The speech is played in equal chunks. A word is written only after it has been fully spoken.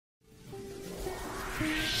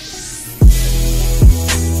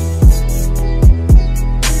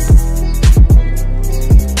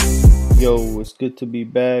Yo, it's good to be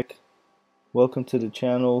back. Welcome to the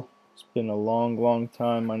channel. It's been a long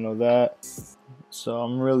time, I know that. So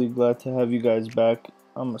I'm really glad to have you guys back.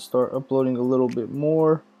 I'm gonna start uploading a little bit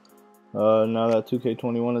more. Now that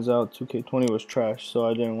 2K21 is out, 2K20 was trash, so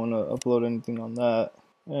I didn't want to upload anything on that.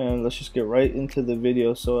 And let's just get right into the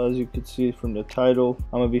video. So as you can see from the title,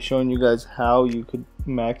 I'm gonna be showing you guys how you could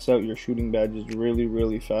max out your shooting badges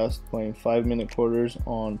really fast playing 5-minute quarters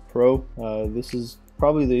on Pro. This is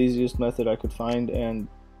probably the easiest method I could find, and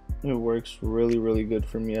it works really good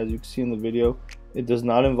for me. As you can see in the video, it does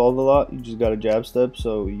not involve a lot. You just got a jab step.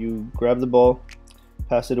 So you grab the ball,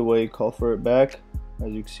 pass it away, call for it back.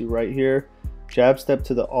 As you can see right here, jab step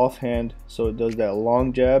to the offhand, so it does that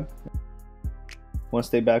long jab. Once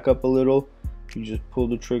they back up a little, you just pull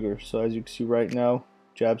the trigger. So as you can see right now,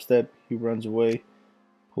 jab step, he runs away,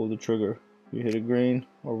 pull the trigger. You hit a green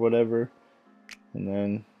or whatever, and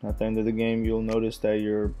then at the end of the game, you'll notice that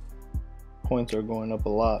your points are going up a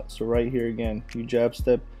lot. So right here again, you jab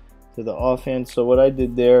step to the offhand. So what I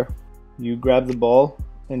did there, you grab the ball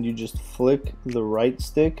and you just flick the right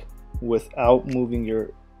stick without holding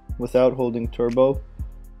turbo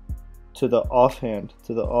to the offhand,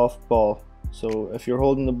 to the off ball. So if you're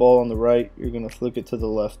holding the ball on the right, you're gonna flick it to the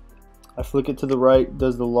left. I flick it to the right,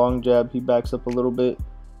 does the long jab, he backs up a little bit,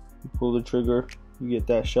 you pull the trigger, you get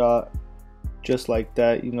that shot just like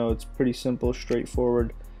that. You know, it's pretty simple,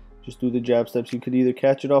 straightforward. Just do the jab steps. You could either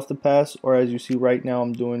catch it off the pass, or as you see right now,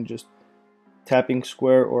 I'm doing just tapping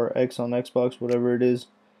square or X on Xbox, whatever it is,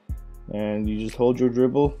 and you just hold your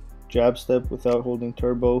dribble, jab step without holding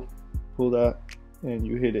turbo, pull that, and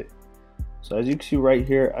you hit it. So as you can see right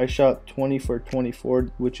here, I shot 20 for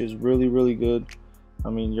 24, which is really good.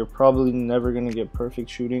 I mean, you're probably never gonna get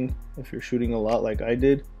perfect shooting if you're shooting a lot like I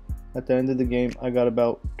did. At the end of the game, I got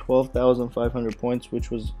about 12,500 points, which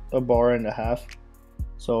was a bar and a half.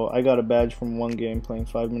 So I got a badge from one game playing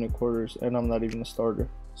 5-minute quarters, and I'm not even a starter.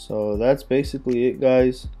 So that's basically it,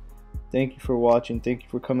 guys. Thank you for watching. Thank you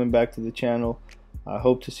for coming back to the channel. I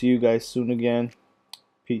hope to see you guys soon again.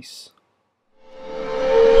 Peace.